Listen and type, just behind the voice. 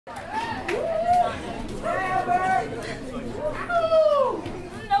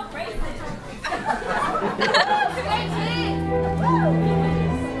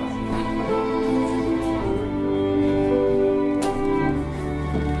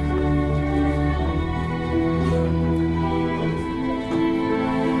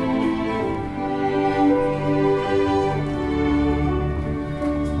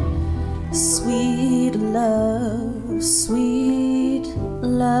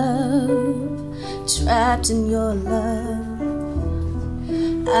love, trapped in your love.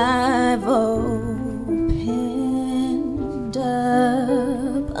 I've opened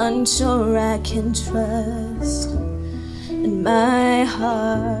up, unsure I can trust in my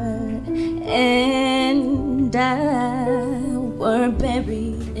heart, and I were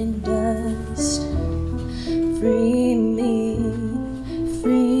buried in dust. Free me,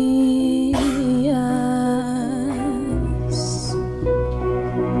 free us.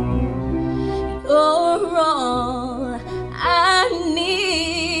 You're all I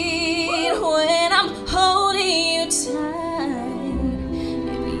need when I'm holding you tight.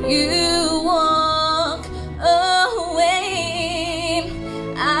 If you walk away,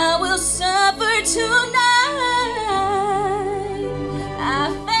 I will suffer tonight.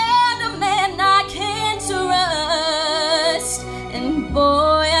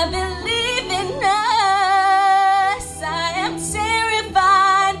 Boy, I believe in us. I am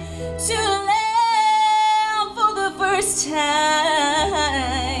terrified to live for the first time.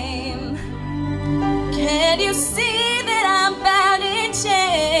 Can't you see that I'm bound in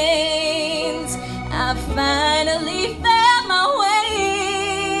chains? I finally found my way.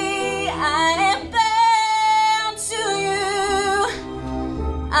 I am bound to you.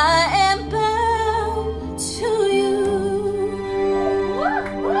 I am bound to you.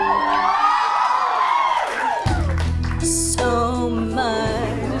 So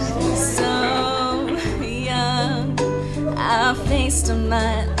much, so young, I faced on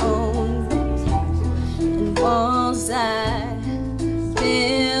my own, and walls I